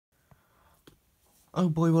Oh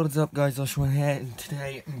boy, what is up guys, Oshamon here, and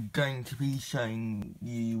today I'm going to be showing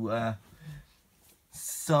you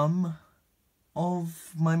some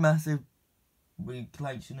of my massive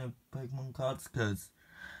collection of Pokemon cards, because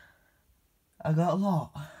I got a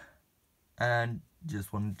lot, and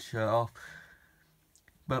just wanted to show it off.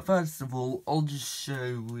 But first of all, I'll just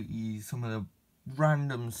show you some of the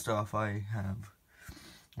random stuff I have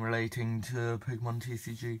relating to Pokemon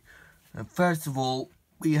TCG. First of all,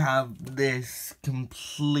 we have this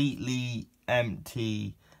completely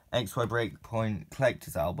empty XY Breakpoint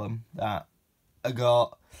collector's album that I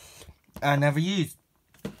got and never used.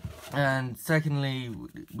 And secondly,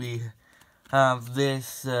 we have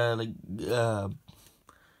this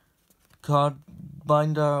card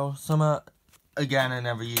binder or something. Again, I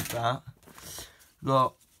never used that.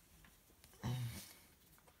 Got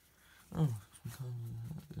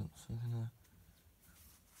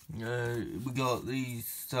we got these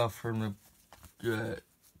stuff from the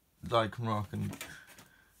Lycanroc and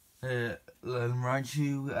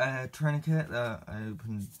Raichu trinket that I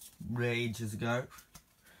opened ages ago.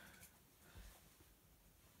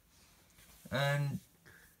 And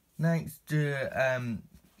next, I've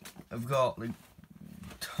got like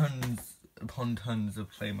tons upon tons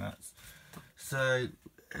of playmats. So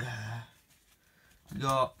we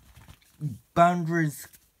got boundaries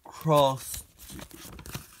crossed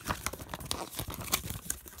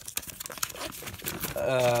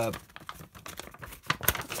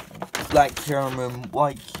black Kyurem and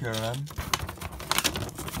white Kyurem.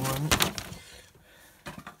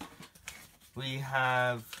 We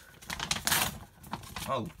have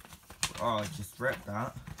oh I just ripped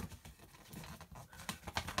that.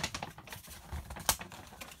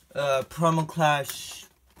 Primal Clash,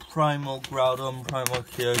 Primal Groudon, Primal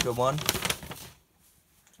Kyogre 1.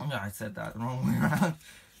 Oh no, I said that the wrong way around.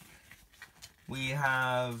 We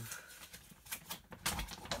have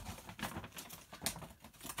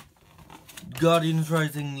Guardians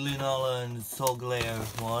Rising, Lunala and Solgaleo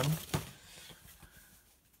 1.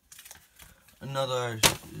 Another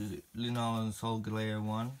Lunala and Solgaleo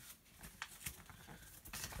 1.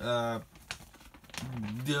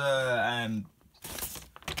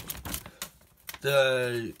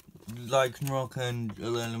 The Lycanroc and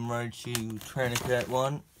Raichu Trinket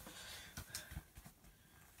 1.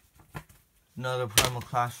 Another Primal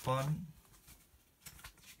Clash 1.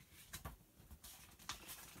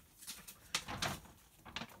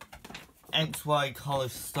 XY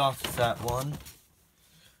College Starter Set 1.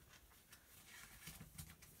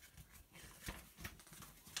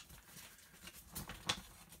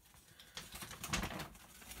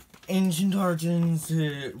 Ancient Origins,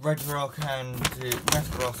 Red Rock and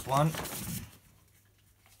Metagross 1.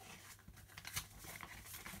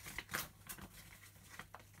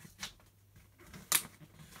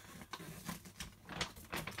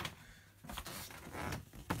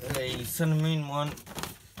 A Sun and Moon 1.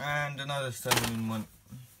 And another Sun and Moon 1.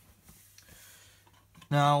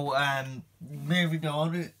 Now, moving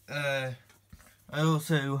on, I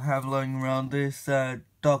also have lying around this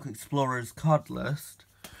Dark Explorers card list.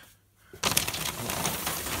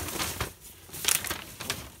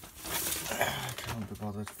 I can't be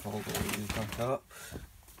bothered to fold all these back up.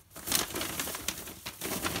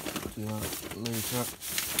 Do that later.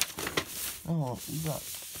 Oh, you got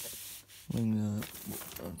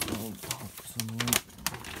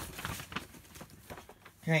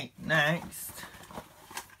okay, next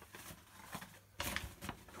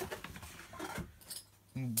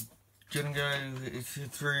I'm gonna go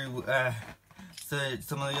through so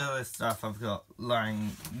some of the other stuff I've got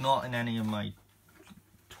lying not in any of my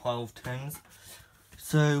 12 tins.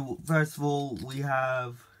 So first of all, we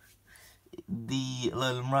have the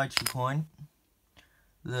Alolan Raichu coin,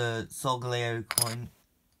 the Solgaleo coin,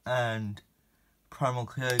 and Primal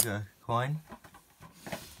Kyogre coin.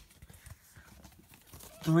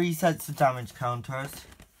 3 sets of damage counters.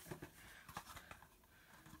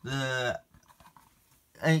 The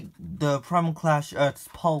Primal Clash Earth's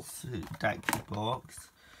Pulse deck box.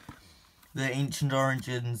 The Ancient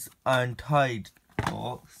Origins Untied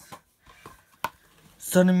box.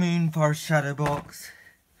 Sun and Moon Forest Shadow box.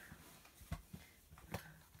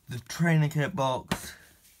 The Trinket box.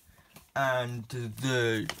 And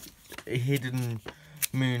the Hidden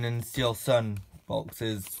Moon and Steel Sun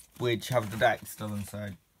boxes, which have the deck still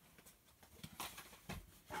inside.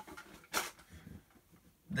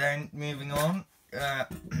 Then moving on, now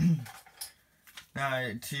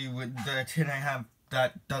to the tin I have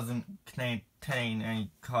that doesn't contain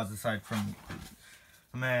any cards aside from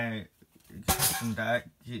my custom deck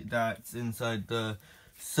that's inside the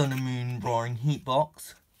Sun and Moon Roaring Heat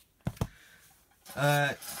box.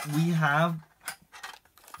 We have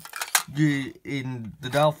in the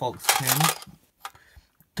Delphox tin,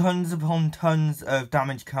 tons upon tons of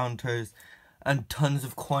damage counters and tons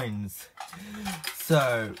of coins.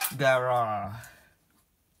 So there are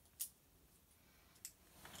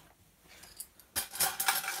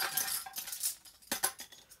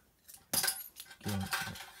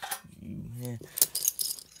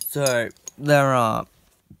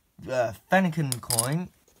Fennekin coin,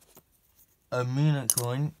 a Muna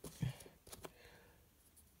coin,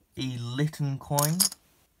 a Litten coin,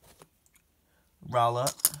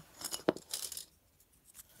 Rowlet,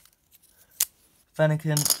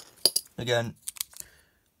 Fennekin, again,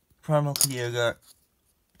 Primal Kyogre,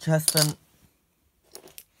 Chespin,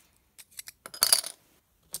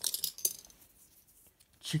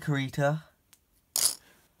 Chikorita,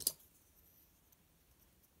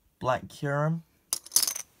 Black Kyurem,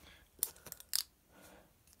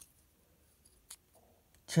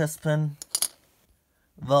 Chespin,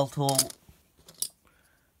 Voltorb,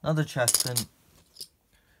 another Chespin,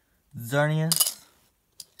 Xerneas,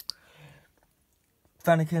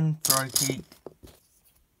 Fennekin, Throwkeep,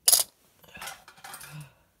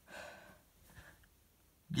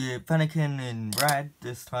 Fennekin in red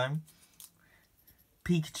this time,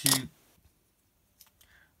 Pikachu,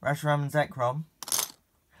 Reshiram and Zekrom,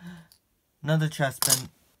 another Chespin,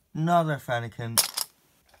 another Fennekin,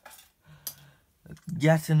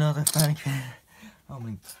 yet another Fennekin. How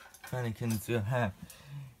many Fennekins do I have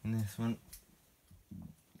in this one?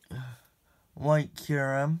 White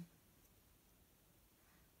Kyurem,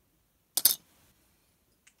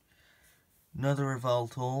 another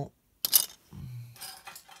Revoltor,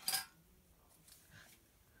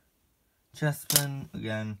 Chespin,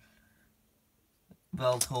 again,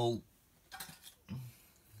 Voltorb,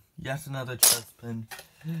 yet another Chespin,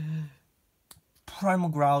 Primal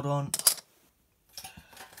Groudon,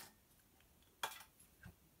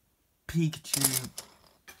 Pikachu,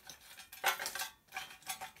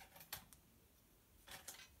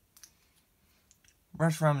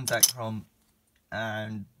 Reshiram and Zekrom,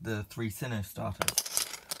 and the 3 Sinnoh starters.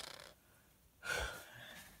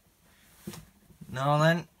 Now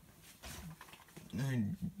then,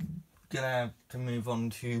 I'm gonna have to move on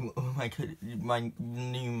to my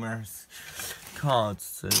numerous cards,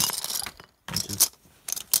 so I'll just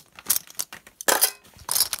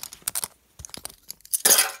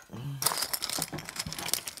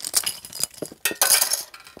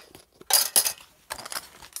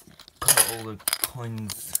put all the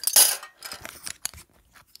coins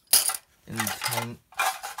in the tent.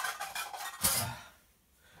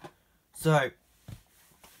 So,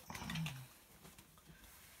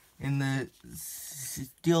 in the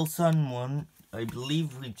Steel Sun one, I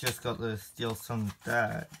believe we just got the Steel Sun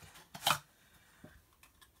deck.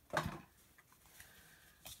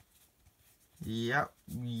 Yeah,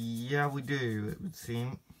 we do, it would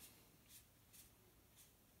seem.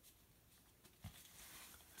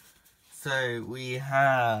 So, we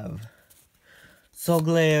have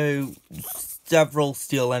Solgaleo, several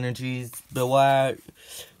Steel Energies, Beware,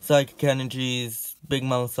 Psychic Energies, Big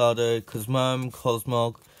Malasada, Cosmome,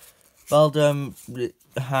 Cosmog, Beldum,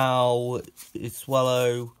 Howl,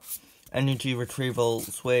 Swallow, Energy Retrieval,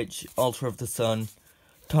 Switch, Altar of the Sun,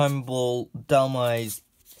 Time Ball, Dhelmise,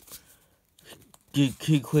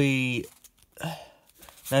 Kukui,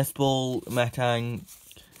 Nest Ball, Metang,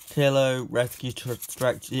 Tilo, Rescue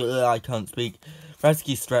Stretcher, I can't speak,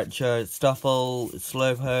 Rescue Stretcher, Stuffle,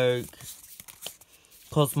 Slowpoke,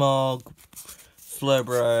 Cosmog,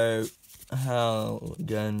 Slowbro, Howl,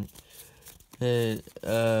 again, a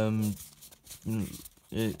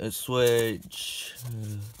Switch,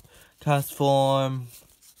 Cast Form,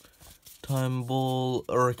 Time Ball,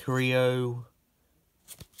 Oricorio,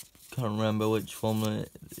 can't remember which one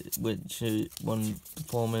the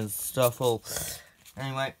form is, Stuffle.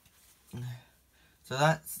 Anyway, so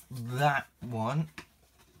that's that one.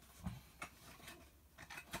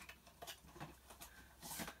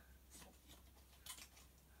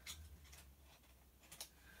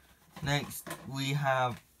 Next, we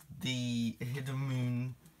have the Hidden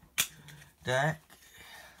Moon deck.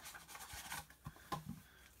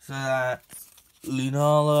 So that's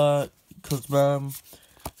Lunala, Cosmome,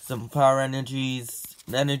 some Power Energies,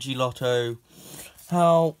 Energy Lotto,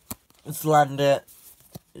 Howl, Slandit,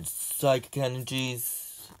 Psychic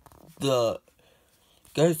Energies, the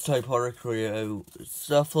Ghost type Oricorio,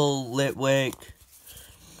 Stuffle, Litwick,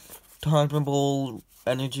 Time Ball,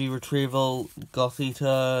 Energy Retrieval,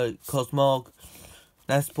 Gothita, Cosmog,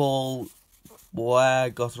 Nest Ball, Beware,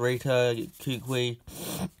 Gothorita, Kukui,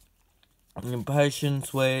 Potion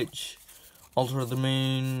Switch, Altar of the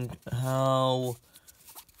Moon, Howl,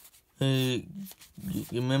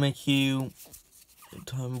 Mimikyu,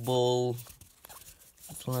 Time Ball,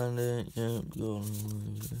 Slander,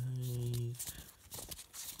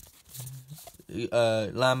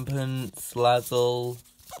 Lampent, Slazzle,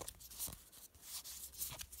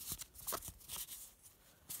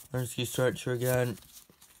 Rescue Stretcher again.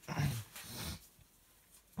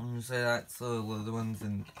 So that's all of the ones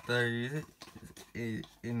in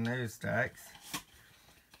those stacks.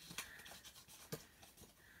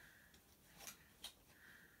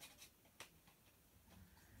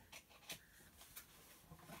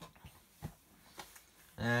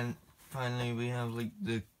 And finally we have like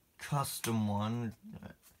the custom one,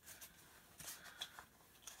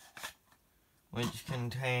 which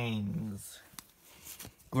contains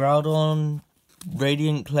Groudon,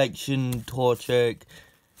 Radiant Collection, Torchic,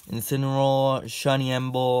 Incineroar, Shiny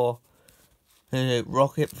Ember,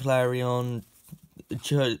 Rocket Flareon,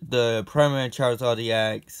 the promo Charizard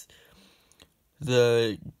EX,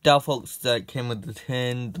 the Delphox that came with the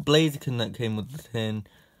tin, the Blaziken that came with the tin,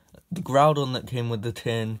 the Groudon that came with the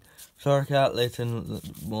tin, Floricat, Litten,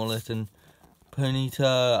 Morlitten,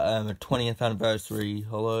 Ponyta, 20th anniversary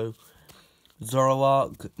holo,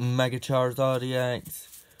 Zoroark, Mega Charizard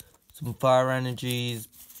EX, some Fire Energies,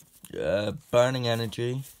 Burning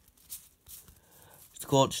Energy,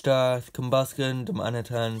 Scorched Earth, Combustion,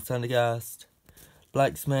 Domanitan, Sandagast,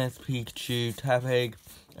 Blacksmith, Pikachu, Tepig,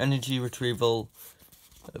 Energy Retrieval,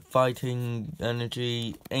 Fighting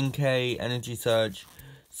Energy, Inkay, Energy Surge,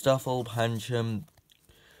 Stuffle, Pancham,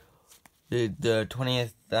 the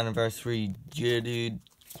 20th anniversary Geodude,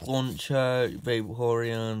 Launcher,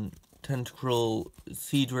 Vaporeon, Tentacruel,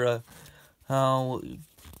 Seadra, Howl,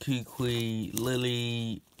 Kukui,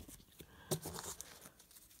 Lily,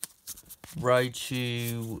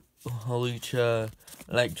 Raichu, Holucha,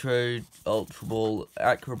 Electrode, Ultra Ball,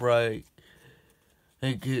 Acrobright,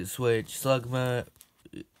 Hit Switch, Slugma,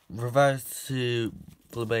 Reverse to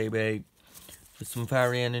Flabébé, for some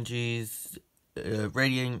Fairy Energies,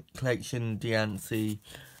 Radiant Collection, Diancie,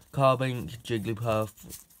 Carbink, Jigglypuff,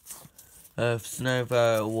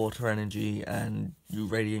 Snova, Water Energy, and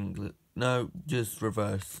Radiant, no, just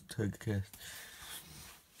Reverse Togekiss.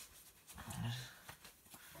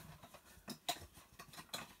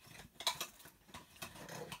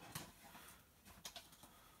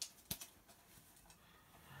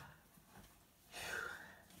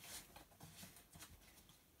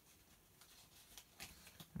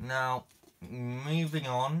 Now, moving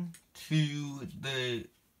on to the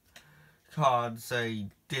cards I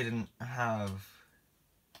didn't have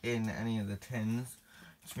in any of the tins,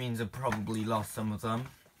 which means I probably lost some of them.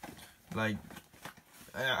 Like,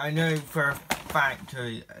 I know for a fact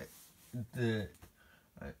I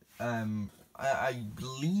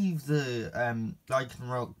believe the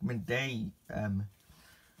Lycanroc Midday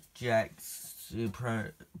GX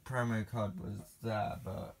promo card was there,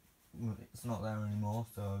 but it's not there anymore,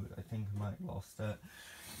 so I think I might have lost it.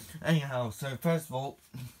 Anyhow, so first of all,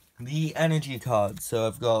 the energy cards. So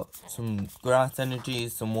I've got some grass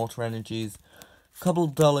energies, some water energies, a couple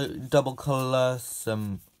double colour,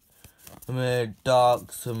 some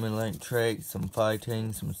dark, some electric, some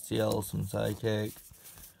fighting, some steel, some psychic.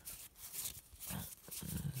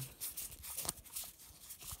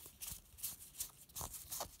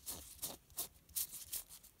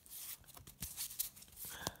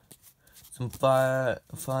 Some fire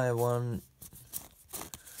one.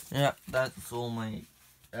 Yeah, that's all my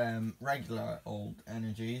regular old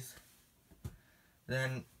energies.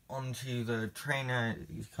 Then onto the trainer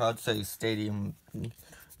cards, so stadium and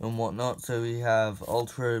whatnot. So we have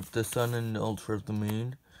Ultra of the Sun and Ultra of the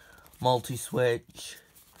Moon, Multi-Switch,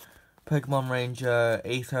 Pokemon Ranger,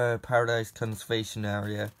 Aether, Paradise Conservation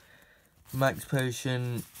Area, Max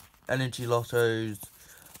Potion, Energy Lottos,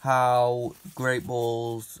 Howl, Great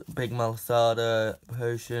Balls, Big Malasada,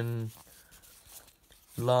 Potion,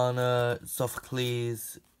 Lana,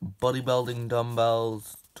 Sophocles, Bodybuilding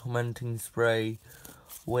Dumbbells, Tormenting Spray,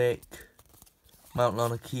 Wick, Mount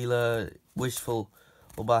Lanakila, Wishful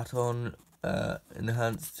or Baton,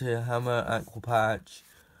 Enhanced to Hammer, Aqua Patch,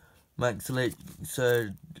 Max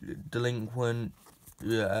Elixir, Delinquent,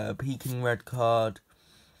 Peking Red Card,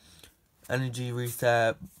 Energy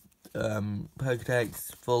Reset,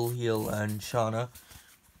 Pokedex, Full Heal, and Shana.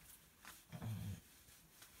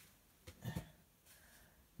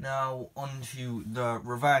 Now onto the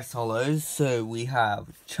reverse hollows. So we have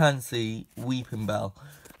Chansey, Weeping Bell,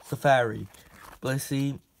 Safari,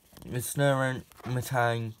 Blissey, Snorunt,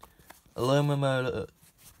 Matang, Alomomola,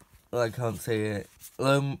 I can't say it,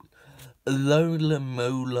 Alomomola,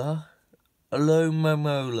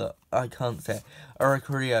 I can't say it,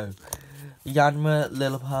 Oricorio, Yanma,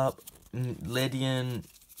 Lillipup, Lydian,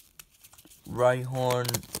 Rhyhorn,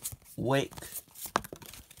 Wick,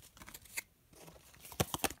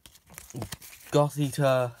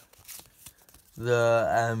 Gothita,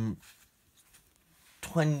 the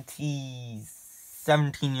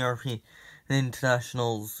 2017 European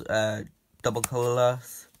Internationals double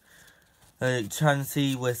colourless,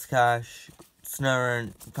 Chansey, Whiscash,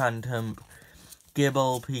 Snorunt, Phantom,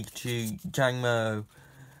 Gible, Pikachu, Jangmo,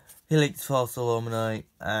 Helix Fossil Ormanite,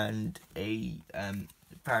 and a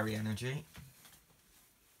Fairy Energy.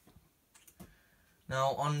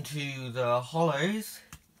 Now on to the hollows.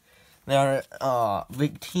 There are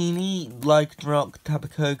Victini, Lycanroc, Tapu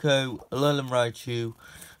Alolan Raichu,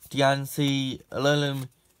 Diancie, Alolan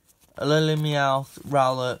Meowth,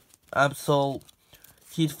 Rowlet, Absol,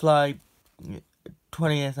 Heatfly,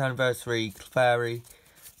 20th Anniversary, Clefairy,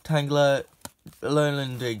 Tangler,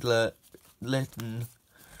 Alolan Diglett, Litten,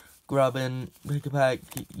 Grubbin, Pick-a-Peck,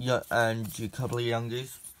 and a couple of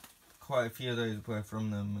youngies. Quite a few of those were from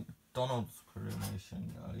the McDonald's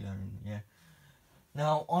coronation earlier in the year.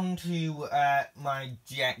 Now, on to my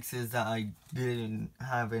GXs that I didn't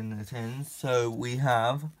have in the tins. So, we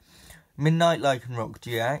have Midnight Lycanroc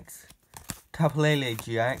GX, Tapu-Lele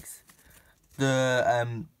GX,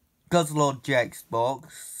 the Guzzlord GX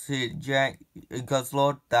box,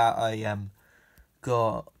 Guzzlord that I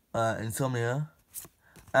got Insomnia,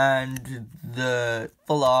 and the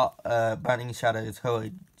Full Art Banning Shadows Hoa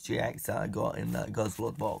GX that I got in that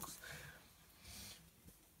Guzzlord box.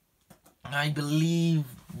 I believe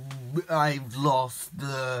I've lost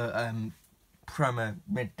the promo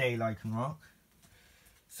Midday Lycanroc.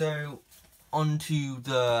 So, onto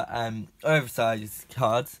the oversized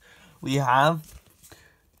cards. We have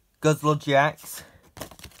Guzzlord GX,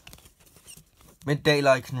 Midday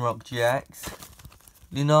Lycanroc GX,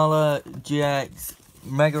 Lunala GX,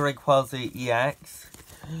 Mega Rayquaza EX,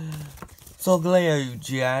 Solgaleo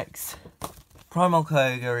GX, Primal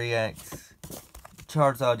Kyogre EX,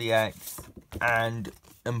 Charizard EX, and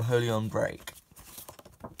Empoleon Break.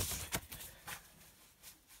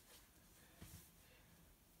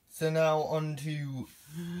 So now on to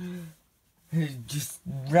just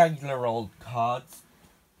regular old cards.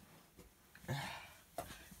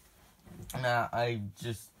 Now I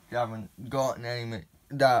just haven't gotten any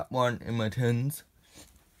that one in my tins.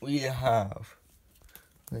 We have,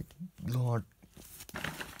 like, Lord,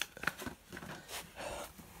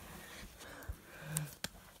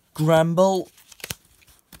 Gramble,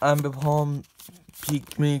 Ambipom,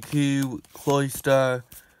 Pikmiku, Cloyster,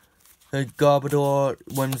 Garbodor,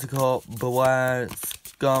 Whimsicott, Beware,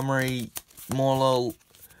 Skarmory, Morlul,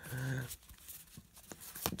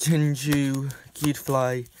 Chinchu,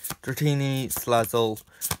 Cutefly, Dratini, Slazzle,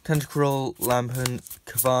 Tentacruel, Lampent,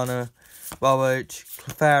 Kavana, Barboach,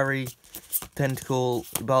 Clefairy, Tentacle,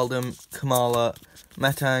 Baldum, Kamala,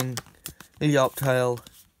 Metang, Helioptile,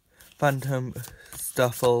 Phantom,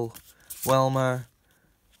 Stuffle, Welmer,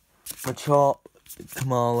 Machop,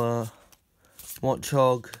 Kamala,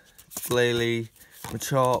 Watchog, Glalie,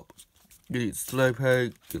 Machop,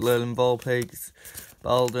 Slowpoke, Alolan Vulpix,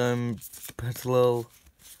 Baldum, Petalil,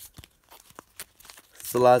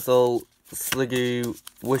 Salazzle, Sliggoo,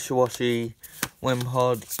 Wishawashi,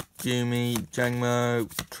 Wimpod, Gumi, Jangmo,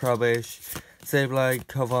 Trubbish, Sableye,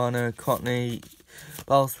 Carvana, Cottony,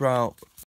 Bellsprout,